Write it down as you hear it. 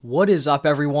What is up,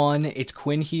 everyone? It's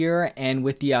Quinn here, and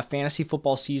with the fantasy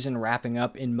football season wrapping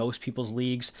up in most people's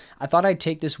leagues, I thought I'd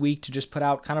take this week to just put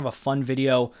out kind of a fun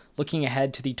video looking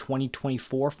ahead to the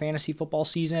 2024 fantasy football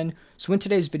season. So in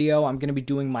today's video, I'm going to be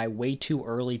doing my way too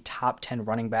early top 10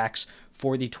 running backs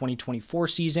for the 2024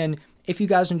 season. If you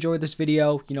guys enjoyed this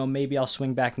video, maybe I'll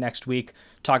swing back next week,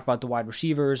 talk about the wide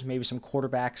receivers, maybe some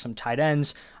quarterbacks, some tight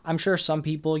ends. I'm sure some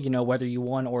people, whether you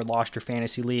won or lost your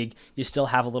fantasy league, you still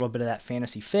have a little bit of that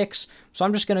fantasy fix. So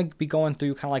I'm just going to be going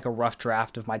through kind of like a rough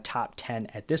draft of my top 10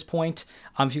 at this point.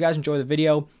 If you guys enjoy the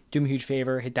video, do me a huge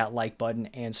favor, hit that like button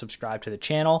and subscribe to the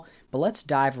channel. But let's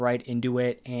dive right into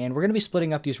it. And we're going to be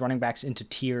splitting up these running backs into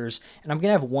tiers. And I'm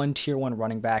going to have one tier one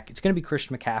running back. It's going to be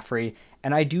Christian McCaffrey.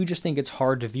 And I do just think it's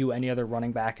hard to view any other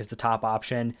running back as the top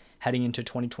option heading into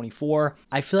 2024.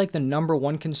 I feel like the number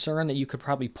one concern that you could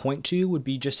probably point to would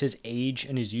be just his age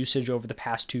and his usage over the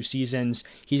past two seasons.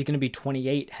 He's going to be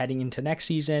 28 heading into next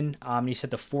season. He's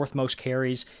had the fourth most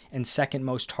carries and second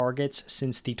most targets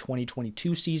since the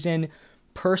 2022 season.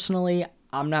 Personally,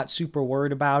 I'm not super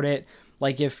worried about it.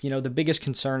 Like if, the biggest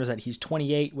concern is that he's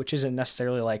 28, which isn't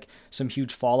necessarily like some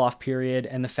huge fall off period,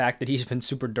 and the fact that he's been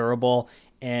super durable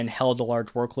and held a large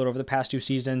workload over the past two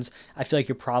seasons, I feel like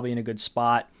you're probably in a good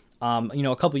spot.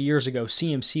 A couple of years ago,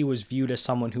 CMC was viewed as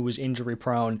someone who was injury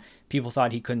prone. People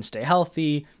thought he couldn't stay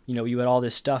healthy. You had all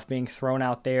this stuff being thrown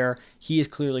out there. He has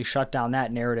clearly shut down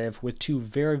that narrative with two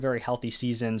very, very healthy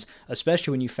seasons, especially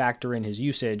when you factor in his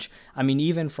usage.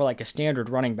 Even for like a standard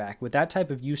running back, with that type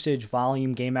of usage,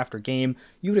 volume, game after game,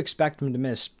 you would expect him to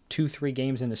miss 2-3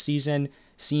 games in a season.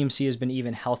 CMC has been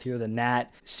even healthier than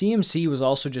that. CMC was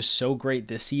also just so great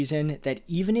this season that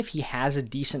even if he has a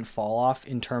decent fall off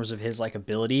in terms of his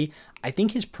ability, I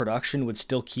think his production would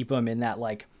still keep him in that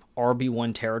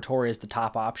RB1 territory as the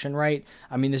top option, right?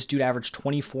 This dude averaged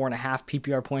 24.5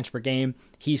 PPR points per game.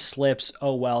 He slips,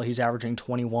 oh well, he's averaging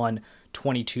 21,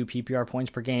 22 PPR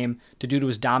points per game. The dude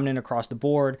was dominant across the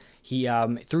board. He,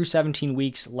 through 17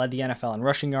 weeks, led the NFL in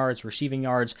rushing yards, receiving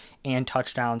yards, and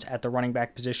touchdowns at the running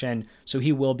back position. So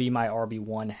he will be my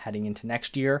RB1 heading into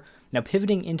next year. Now,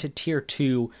 pivoting into tier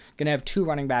 2, going to have two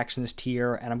running backs in this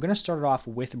tier, and I'm going to start it off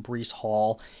with Breece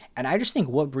Hall. And I just think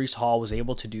what Breece Hall was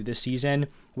able to do this season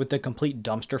with the complete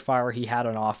dumpster fire he had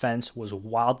on offense was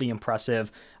wildly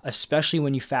impressive, especially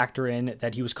when you factor in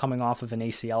that he was coming off of an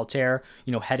ACL tear,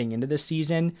 heading into this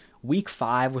season. Week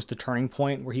 5 was the turning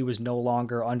point where he was no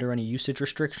longer under any usage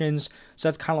restrictions. So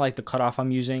that's kind of like the cutoff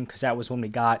I'm using, because that was when we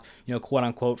got, quote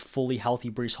unquote, fully healthy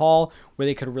Breece Hall, where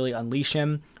they could really unleash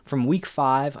him. From week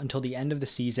 5 until the end of the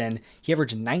season, he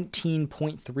averaged 19.3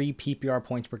 PPR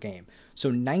points per game. So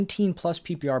 19 plus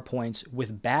PPR points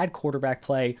with bad quarterback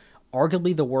play,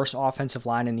 arguably the worst offensive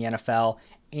line in the NFL,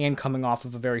 and coming off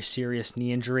of a very serious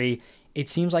knee injury. It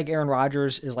seems like Aaron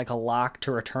Rodgers is like a lock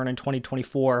to return in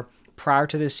 2024. Prior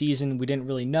to this season, we didn't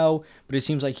really know, but it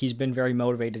seems like he's been very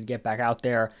motivated to get back out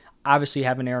there. Obviously,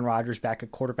 having Aaron Rodgers back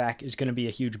at quarterback is going to be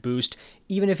a huge boost.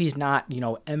 Even if he's not,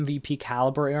 MVP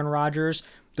caliber Aaron Rodgers,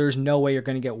 there's no way you're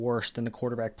going to get worse than the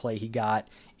quarterback play he got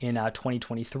in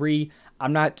 2023.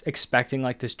 I'm not expecting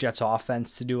this Jets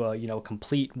offense to do a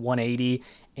complete 180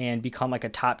 and become like a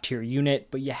top tier unit,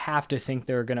 but you have to think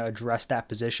they're going to address that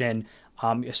position,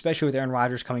 especially with Aaron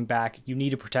Rodgers coming back. You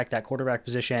need to protect that quarterback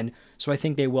position, so I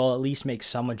think they will at least make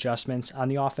some adjustments on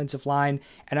the offensive line,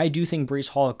 and I do think Breece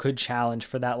Hall could challenge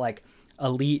for that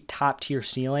elite top tier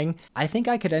ceiling. I think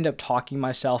I could end up talking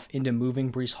myself into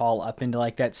moving Breece Hall up into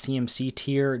that CMC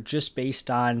tier just based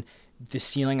on the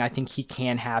ceiling I think he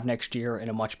can have next year in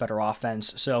a much better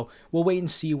offense. So we'll wait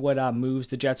and see what moves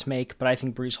the Jets make, but I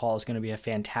think Breece Hall is going to be a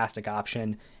fantastic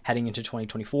option heading into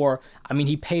 2024.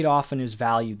 He paid off in his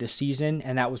value this season,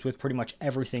 and that was with pretty much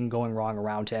everything going wrong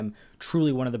around him.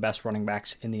 Truly one of the best running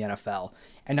backs in the NFL.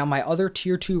 And now my other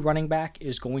tier 2 running back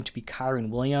is going to be Kyren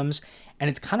Williams. And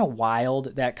it's kind of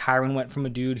wild that Kyren went from a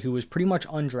dude who was pretty much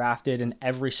undrafted in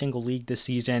every single league this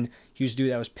season. He was a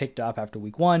dude that was picked up after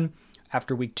week 1,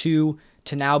 after week 2,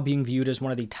 to now being viewed as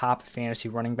one of the top fantasy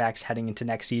running backs heading into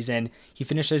next season. He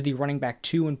finished as the running back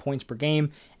 2 in points per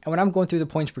game. And when I'm going through the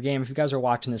points per game, if you guys are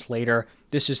watching this later,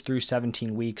 this is through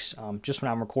 17 weeks, just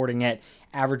when I'm recording it,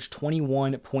 averaged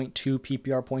 21.2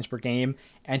 PPR points per game.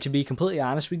 And to be completely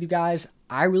honest with you guys,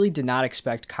 I really did not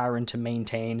expect Kyren to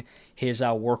maintain his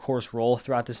workhorse role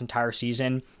throughout this entire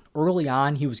season. Early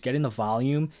on, he was getting the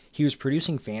volume, he was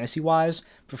producing fantasy-wise,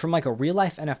 but from a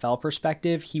real-life NFL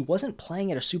perspective, he wasn't playing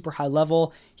at a super high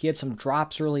level. He had some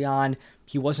drops early on.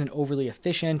 He wasn't overly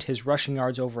efficient. His rushing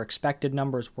yards over expected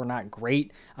numbers were not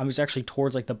great. He was actually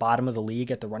towards like the bottom of the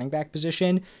league at the running back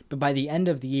position. But by the end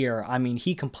of the year, I mean,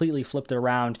 he completely flipped it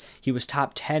around. He was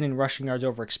top 10 in rushing yards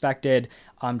over expected,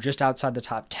 just outside the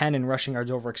top 10 in rushing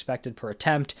yards over expected per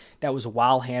attempt. That was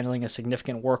while handling a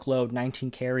significant workload,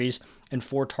 19 carries and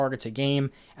 4 targets a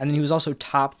game. And then he was also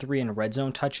top 3 in red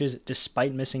zone touches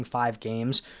despite missing 5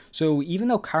 games. So even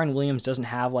though Kyren Williams doesn't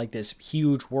have like this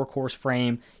huge workhorse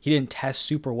frame, he didn't test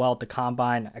super well at the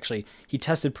combine. Actually, he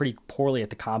tested pretty poorly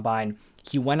at the combine.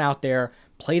 He went out there,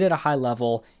 played at a high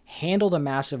level, handled a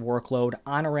massive workload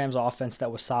on a Rams offense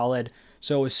that was solid.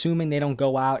 So assuming they don't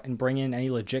go out and bring in any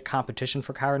legit competition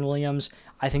for Kyren Williams,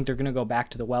 I think they're going to go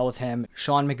back to the well with him.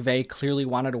 Sean McVay clearly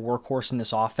wanted a workhorse in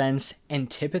this offense,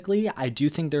 and typically I do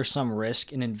think there's some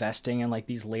risk in investing in like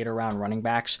these later round running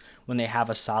backs when they have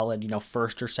a solid,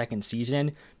 first or second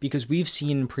season, because we've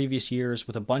seen in previous years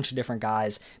with a bunch of different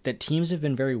guys that teams have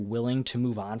been very willing to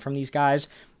move on from these guys.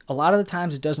 A lot of the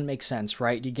times it doesn't make sense,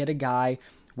 right? You get a guy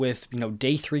with,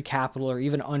 day 3 capital or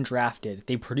even undrafted.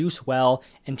 They produce well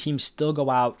and teams still go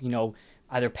out,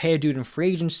 either pay a dude in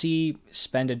free agency,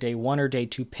 spend a day 1 or day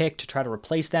 2 pick to try to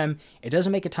replace them. It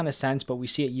doesn't make a ton of sense, but we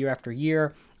see it year after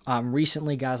year.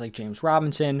 Recently, guys like James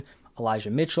Robinson, Elijah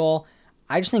Mitchell.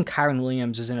 I just think Kyren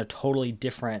Williams is in a totally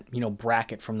different,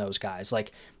 bracket from those guys.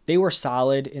 Like, they were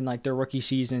solid in like their rookie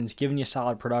seasons, giving you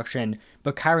solid production,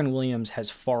 but Kyren Williams has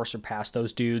far surpassed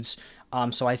those dudes.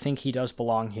 So I think he does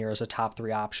belong here as a top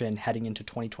 3 option heading into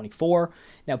 2024.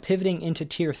 Now pivoting into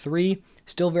tier 3,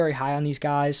 still very high on these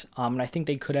guys, and I think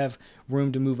they could have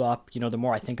room to move up, the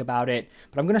more I think about it.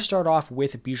 But I'm going to start off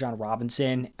with Bijan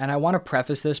Robinson, and I want to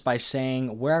preface this by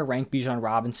saying where I rank Bijan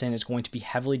Robinson is going to be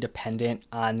heavily dependent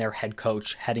on their head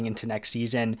coach heading into next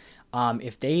season.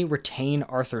 If they retain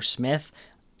Arthur Smith,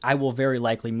 I will very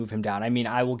likely move him down. I mean,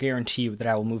 I will guarantee you that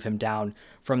I will move him down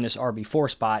from this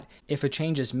RB4 spot. If a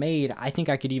change is made, I think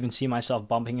I could even see myself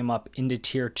bumping him up into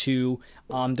tier 2.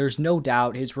 There's no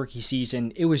doubt his rookie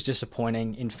season, it was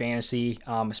disappointing in fantasy,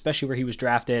 especially where he was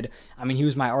drafted. I mean, he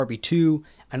was my RB2.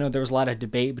 I know there was a lot of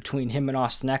debate between him and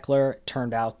Austin Eckler. It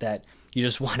turned out that you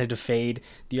just wanted to fade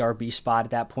the RB spot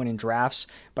at that point in drafts.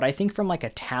 But I think from like a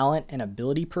talent and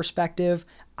ability perspective,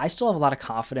 I still have a lot of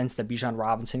confidence that Bijan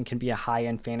Robinson can be a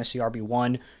high-end fantasy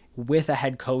RB1 with a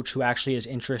head coach who actually has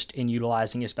interest in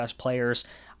utilizing his best players.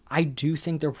 I do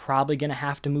think they're probably going to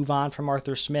have to move on from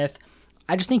Arthur Smith.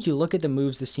 I just think you look at the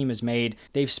moves this team has made.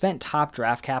 They've spent top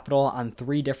draft capital on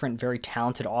 3 different very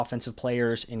talented offensive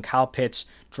players in Kyle Pitts,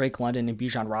 Drake London, and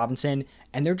Bijan Robinson,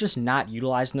 and they're just not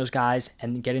utilizing those guys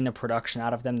and getting the production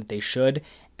out of them that they should.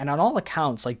 And on all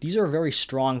accounts, like, these are very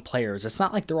strong players. It's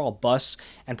not like they're all busts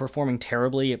and performing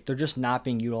terribly. They're just not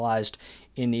being utilized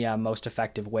in the most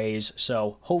effective ways.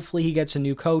 So hopefully he gets a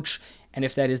new coach. And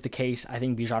if that is the case, I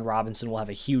think Bijan Robinson will have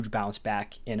a huge bounce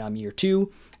back in year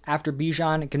 2. After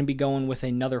Bijan, going to be going with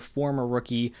another former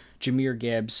rookie, Jahmyr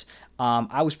Gibbs.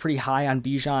 I was pretty high on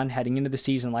Bijan heading into the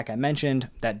season, like I mentioned.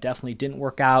 That definitely didn't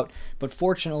work out. But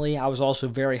fortunately, I was also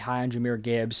very high on Jahmyr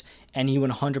Gibbs, and he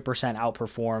 100%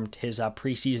 outperformed his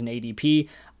preseason ADP.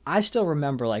 I still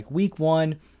remember, like, week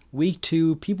 1, week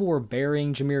 2, people were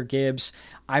burying Jahmyr Gibbs.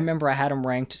 I remember I had him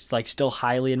ranked like still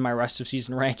highly in my rest of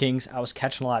season rankings. I was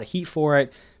catching a lot of heat for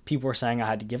it. People were saying I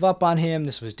had to give up on him.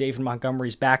 This was David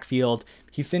Montgomery's backfield.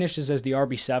 He finishes as the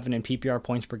RB7 in PPR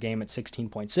points per game at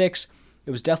 16.6.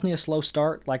 It was definitely a slow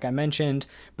start, like I mentioned,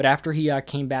 but after he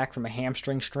came back from a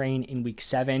hamstring strain in week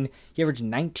 7, he averaged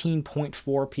 19.4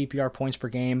 PPR points per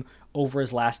game over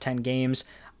his last 10 games.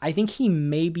 I think he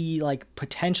may be like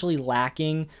potentially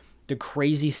lacking the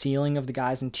crazy ceiling of the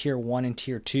guys in tier 1 and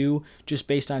tier 2, just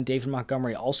based on David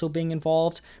Montgomery also being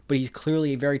involved, but he's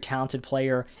clearly a very talented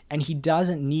player, and he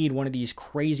doesn't need one of these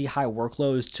crazy high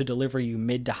workloads to deliver you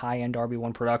mid to high end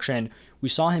RB1 production. We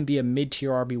saw him be a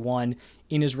mid-tier RB1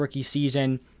 in his rookie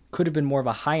season. Could have been more of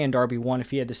a high-end RB1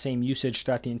 if he had the same usage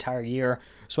throughout the entire year.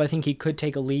 So I think he could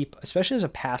take a leap, especially as a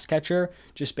pass catcher,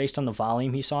 just based on the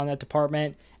volume he saw in that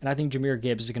department. And I think Jahmyr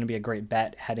Gibbs is going to be a great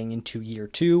bet heading into year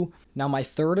 2. Now, my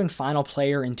third and final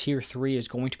player in tier 3 is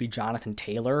going to be Jonathan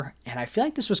Taylor. And I feel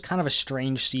like this was kind of a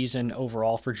strange season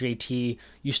overall for JT.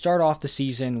 You start off the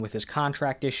season with his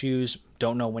contract issues,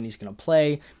 don't know when he's going to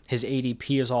play. His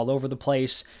ADP is all over the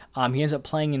place. He ends up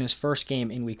playing in his first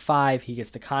game in week 5. He gets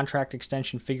the contract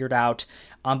extension figured out.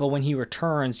 But when he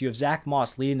returns, you have Zach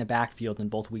Moss leading the backfield in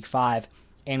both week 5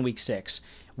 and week 6.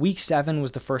 Week 7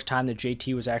 was the first time that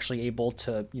JT was actually able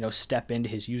to, step into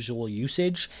his usual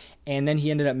usage. And then he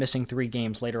ended up missing 3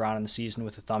 games later on in the season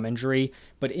with a thumb injury.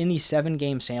 But in the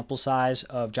 7-game sample size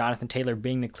of Jonathan Taylor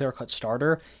being the clear-cut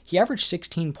starter, he averaged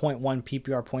 16.1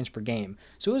 PPR points per game.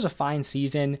 So it was a fine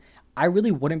season. I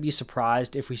really wouldn't be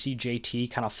surprised if we see JT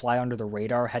kind of fly under the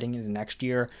radar heading into next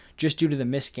year, just due to the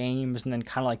missed games and then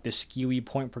kind of like the skewy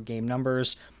point per game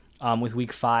numbers. With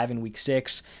week 5 and week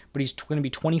 6, but he's going to be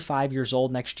 25 years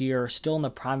old next year, still in the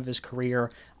prime of his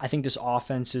career. I think this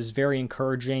offense is very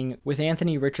encouraging. With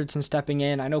Anthony Richardson stepping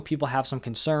in, I know people have some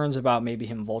concerns about maybe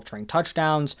him vulturing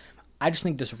touchdowns. I just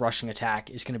think this rushing attack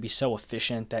is going to be so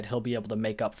efficient that he'll be able to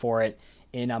make up for it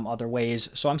in other ways.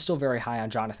 So I'm still very high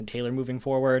on Jonathan Taylor moving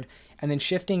forward. And then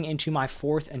shifting into my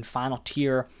 4th and final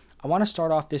tier, I want to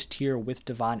start off this tier with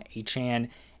De'Von Achane.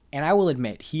 And I will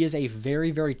admit, he is a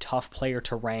very, very tough player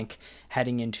to rank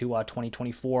heading into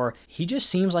 2024. He just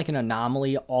seems like an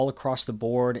anomaly all across the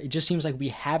board. It just seems like we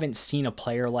haven't seen a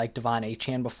player like De'Von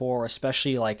Achane before,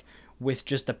 especially like with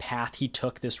just the path he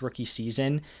took this rookie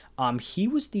season. He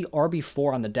was the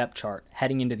RB4 on the depth chart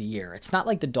heading into the year. It's not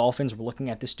like the Dolphins were looking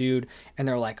at this dude and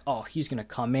they're like, oh, he's going to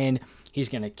come in, he's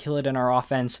going to kill it in our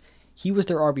offense. He was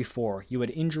their RB4. You had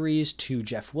injuries to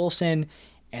Jeff Wilson,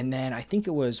 and then I think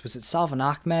it was it Salvon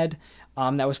Ahmed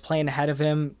that was playing ahead of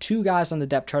him. 2 guys on the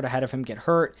depth chart ahead of him get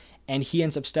hurt, and he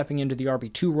ends up stepping into the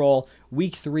RB2 role.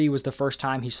 Week 3 was the first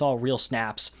time he saw real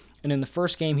snaps. And in the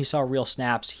first game he saw real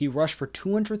snaps, he rushed for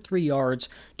 203 yards,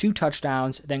 2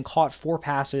 touchdowns, then caught 4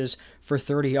 passes for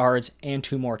 30 yards and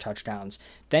 2 more touchdowns.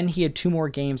 Then he had 2 more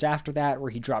games after that where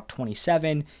he dropped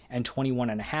 27 and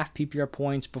 21.5 PPR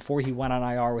points before he went on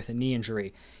IR with a knee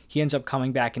injury. He ends up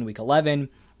coming back in week 11,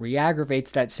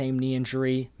 re-aggravates that same knee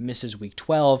injury, misses week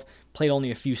 12, played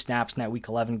only a few snaps in that week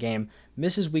 11 game,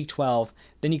 misses week 12,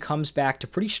 then he comes back to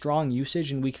pretty strong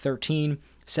usage in week 13,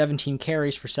 17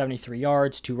 carries for 73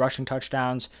 yards, 2 rushing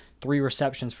touchdowns, 3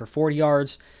 receptions for 40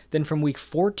 yards. Then from week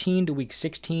 14 to week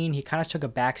 16, he kind of took a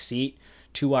back seat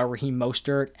to Raheem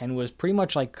Mostert and was pretty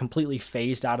much like completely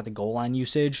phased out of the goal line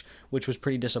usage, which was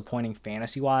pretty disappointing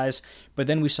fantasy-wise. But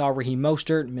then we saw Raheem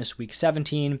Mostert miss week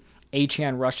 17.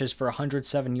 Achane rushes for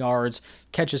 107 yards,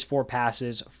 catches 4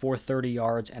 passes for 30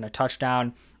 yards and a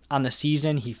touchdown. On the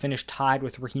season, he finished tied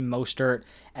with Raheem Mostert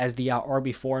as the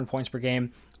RB4 in points per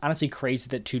game. Honestly, crazy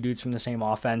that 2 dudes from the same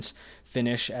offense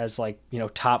finish as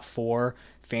top 4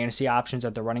 fantasy options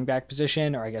at the running back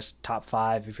position, or I guess top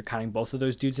 5 if you're counting both of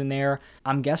those dudes in there.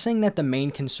 I'm guessing that the main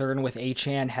concern with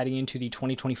Achane heading into the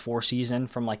 2024 season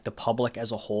from the public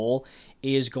as a whole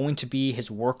is going to be his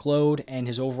workload and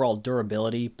his overall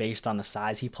durability based on the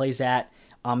size he plays at.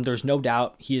 There's no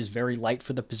doubt he is very light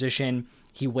for the position.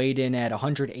 He weighed in at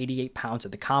 188 pounds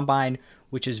at the combine,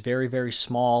 which is very, very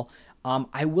small.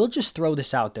 I will just throw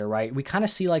this out there, right? We kind of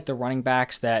see the running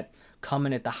backs that come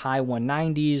in at the high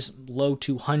 190s, low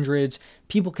 200s.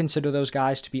 People consider those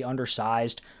guys to be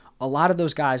undersized. A lot of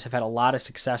those guys have had a lot of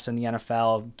success in the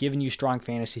NFL, given you strong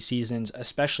fantasy seasons,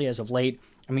 especially as of late.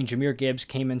 I mean, Jahmyr Gibbs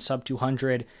came in sub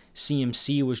 200.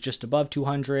 CMC was just above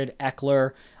 200.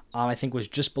 Eckler, I think, was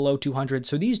just below 200.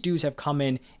 So these dudes have come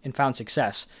in and found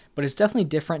success. But it's definitely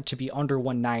different to be under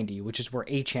 190, which is where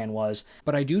Achane was.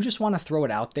 But I do just want to throw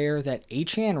it out there that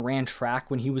Achane ran track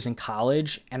when he was in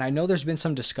college. And I know there's been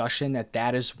some discussion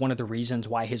that is one of the reasons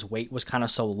why his weight was kind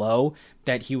of so low,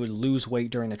 that he would lose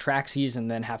weight during the track season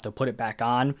and then have to put it back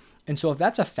on. And so if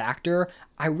that's a factor,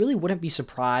 I really wouldn't be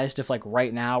surprised if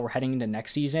right now we're heading into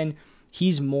next season,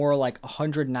 he's more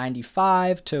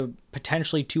 195 to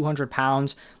potentially 200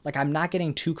 pounds. I'm not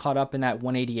getting too caught up in that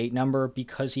 188 number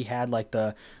because he had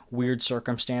the weird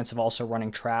circumstance of also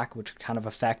running track, which would kind of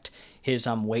affect his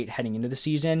weight heading into the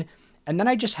season. And then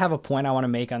I just have a point I want to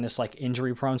make on this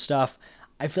injury prone stuff.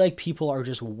 I feel like people are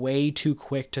just way too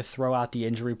quick to throw out the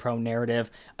injury prone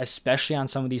narrative, especially on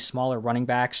some of these smaller running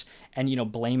backs,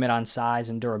 and blame it on size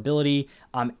and durability.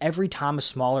 Every time a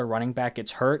smaller running back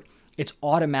gets hurt, it's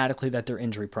automatically that they're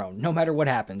injury prone. No matter what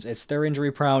happens, it's they're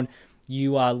injury prone.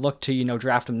 You look to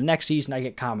draft him the next season. I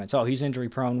get comments, oh, he's injury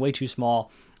prone, way too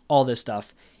small, all this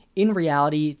stuff. In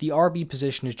reality, the RB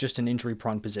position is just an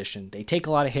injury-prone position. They take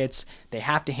a lot of hits. They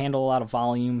have to handle a lot of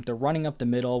volume. They're running up the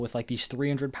middle with these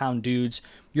 300-pound dudes.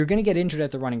 You're going to get injured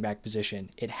at the running back position.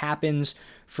 It happens.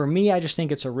 For me, I just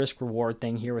think it's a risk-reward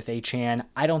thing here with Achane.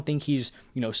 I don't think he's,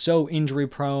 so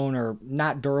injury-prone or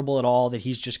not durable at all that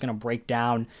he's just going to break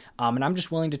down. And I'm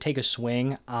just willing to take a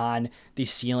swing on the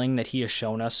ceiling that he has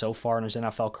shown us so far in his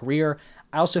NFL career.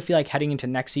 I also feel like heading into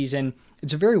next season,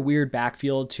 it's a very weird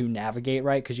backfield to navigate,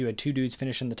 right? Because you had 2 dudes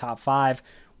finish in the top 5.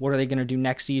 What are they going to do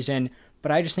next season?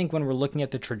 But I just think when we're looking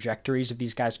at the trajectories of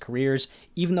these guys' careers,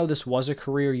 even though this was a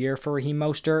career year for Raheem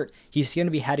Mostert, he's going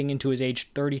to be heading into his age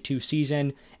 32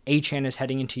 season. Achane is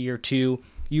heading into year 2.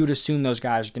 You would assume those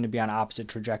guys are going to be on opposite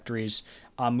trajectories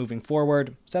moving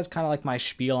forward. So that's kind of like my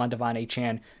spiel on De'Von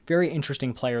Achane. Very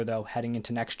interesting player, though, heading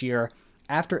into next year.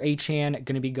 After Achane,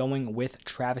 going to be going with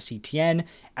Travis Etienne.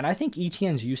 And I think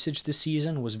Etienne's usage this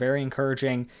season was very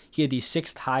encouraging. He had the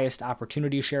 6th highest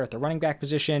opportunity share at the running back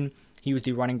position. He was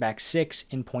the running back 6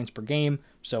 in points per game,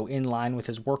 so in line with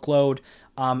his workload.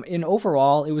 And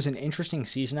overall, it was an interesting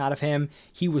season out of him.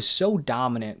 He was so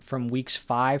dominant from weeks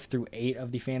 5 through 8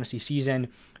 of the fantasy season.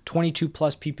 22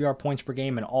 plus PPR points per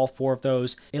game in all 4 of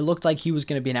those. It looked like he was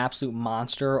going to be an absolute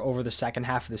monster over the second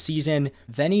half of the season.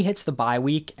 Then he hits the bye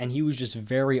week, and he was just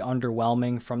very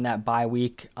underwhelming from that bye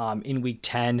week in week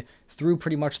 10 through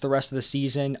pretty much the rest of the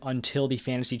season until the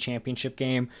fantasy championship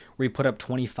game where he put up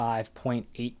 25.8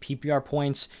 PPR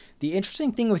points. The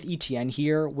interesting thing with Etienne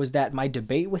here was that my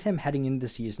debate with him heading into the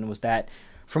season was that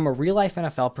from a real-life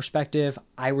NFL perspective,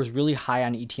 I was really high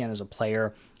on Etienne as a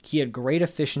player. He had great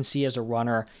efficiency as a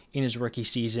runner in his rookie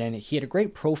season. He had a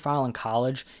great profile in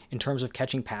college in terms of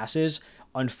catching passes.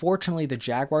 Unfortunately, the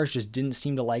Jaguars just didn't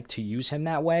seem to like to use him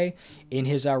that way in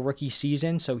his rookie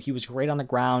season, so he was great on the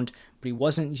ground, but he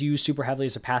wasn't used super heavily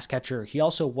as a pass catcher. He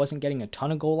also wasn't getting a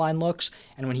ton of goal line looks,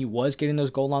 and when he was getting those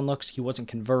goal line looks, he wasn't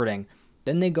converting.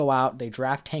 Then they go out, they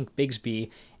draft Tank Bigsby,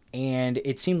 and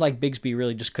it seemed like Bigsby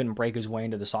really just couldn't break his way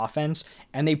into this offense,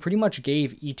 and they pretty much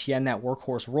gave Etienne that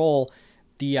workhorse role.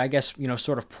 The,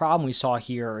 sort of problem we saw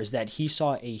here is that he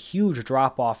saw a huge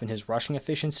drop-off in his rushing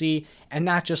efficiency, and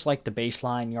not just like the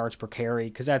baseline yards per carry,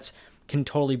 because that's can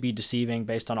totally be deceiving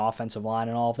based on offensive line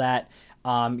and all of that.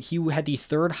 He had the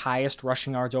 3rd highest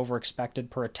rushing yards over expected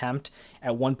per attempt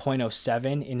at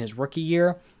 1.07 in his rookie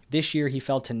year. This year, he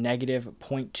fell to negative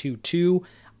 0.22.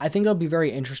 I think it'll be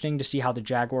very interesting to see how the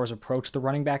Jaguars approach the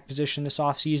running back position this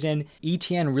offseason.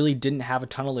 Etienne really didn't have a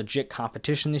ton of legit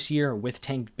competition this year with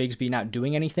Tank Bigsby not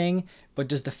doing anything, but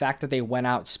does the fact that they went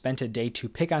out, spent a day to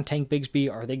pick on Tank Bigsby,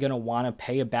 are they going to want to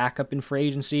pay a backup in free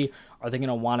agency? Are they going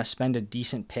to want to spend a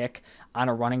decent pick on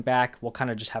a running back? We'll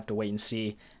kind of just have to wait and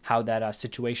see how that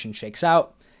situation shakes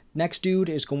out. Next dude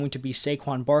is going to be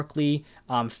Saquon Barkley,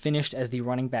 finished as the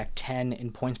running back 10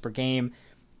 in points per game.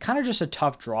 Kind of just a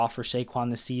tough draw for Saquon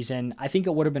this season. I think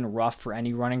it would have been rough for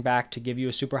any running back to give you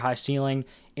a super high ceiling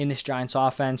in this Giants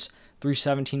offense. Through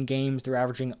 17 games, they're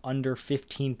averaging under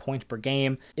 15 points per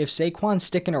game. If Saquon's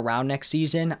sticking around next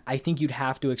season, I think you'd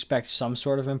have to expect some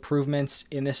sort of improvements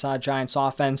in this Giants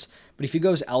offense. But if he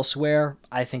goes elsewhere,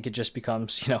 I think it just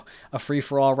becomes, a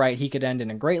free-for-all, right? He could end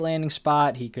in a great landing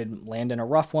spot. He could land in a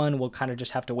rough one. We'll kind of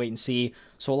just have to wait and see.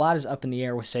 So a lot is up in the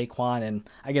air with Saquon, and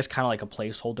I guess kind of like a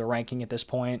placeholder ranking at this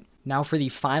point. Now for the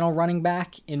final running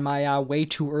back in my way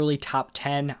too early top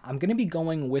 10, I'm going to be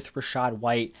going with Rachaad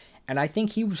White. And I think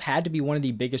he had to be one of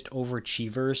the biggest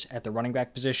overachievers at the running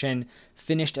back position.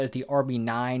 Finished as the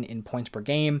RB9 in points per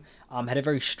game. Had a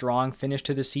very strong finish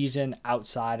to the season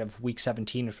outside of Week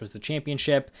 17, which was the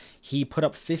championship. He put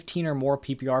up 15 or more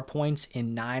PPR points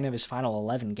in 9 of his final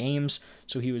 11 games.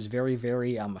 So he was very,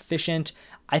 very efficient.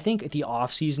 I think the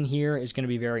offseason here is going to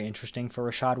be very interesting for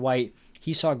Rachaad White.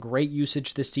 He saw great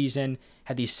usage this season,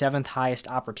 had the 7th highest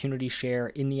opportunity share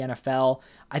in the NFL.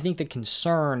 I think the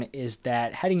concern is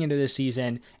that heading into this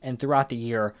season and throughout the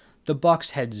year, the Bucs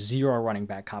had 0 running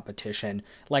back competition.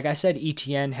 Like I said,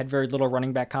 Etienne had very little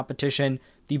running back competition.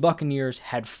 The Buccaneers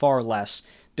had far less.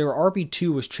 Their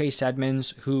RB2 was Chase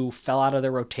Edmonds, who fell out of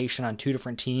their rotation on 2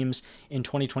 different teams in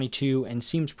 2022 and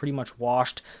seems pretty much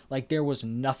washed. Like there was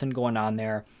nothing going on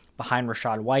there behind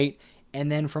Rachaad White. And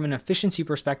then from an efficiency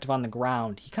perspective on the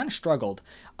ground, he kind of struggled.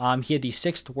 He had the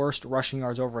 6th worst rushing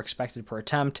yards over expected per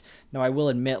attempt. Now, I will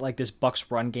admit, this Bucs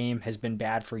run game has been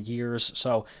bad for years,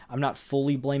 so I'm not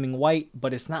fully blaming White,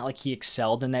 but it's not like he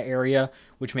excelled in that area,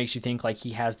 which makes you think he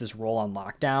has this role on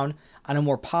lockdown. On a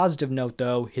more positive note,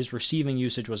 though, his receiving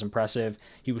usage was impressive.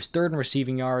 He was 3rd in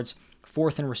receiving yards,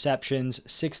 4th in receptions,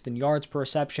 6th in yards per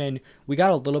reception. We got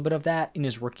a little bit of that in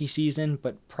his rookie season,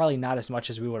 but probably not as much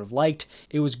as we would have liked.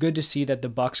 It was good to see that the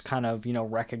Bucs kind of,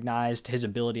 recognized his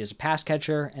ability as a pass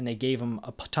catcher, and they gave him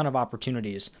a ton of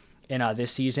opportunities in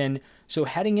this season. So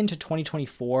heading into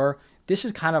 2024, this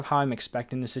is kind of how I'm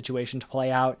expecting the situation to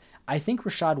play out. I think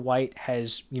Rachaad White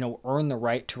has, earned the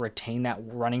right to retain that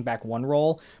running back 1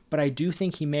 role, but I do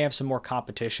think he may have some more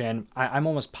competition. I'm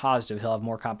almost positive he'll have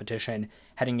more competition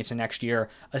heading into next year,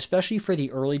 especially for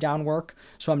the early down work.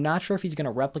 So I'm not sure if he's going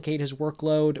to replicate his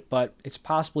workload, but it's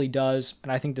possible he does,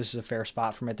 and I think this is a fair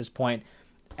spot for him at this point.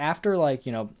 After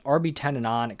RB10 and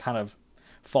on, it kind of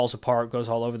falls apart, goes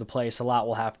all over the place. A lot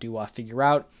we'll have to figure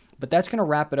out. But that's going to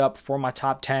wrap it up for my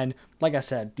top 10. Like I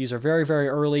said, these are very, very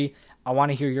early. I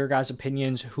want to hear your guys'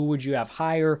 opinions. Who would you have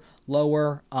higher,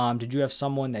 lower? Did you have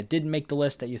someone that didn't make the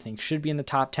list that you think should be in the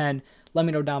top 10? Let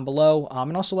me know down below.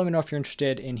 And also let me know if you're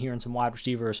interested in hearing some wide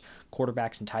receivers,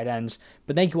 quarterbacks, and tight ends.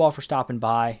 But thank you all for stopping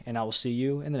by, and I will see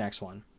you in the next one.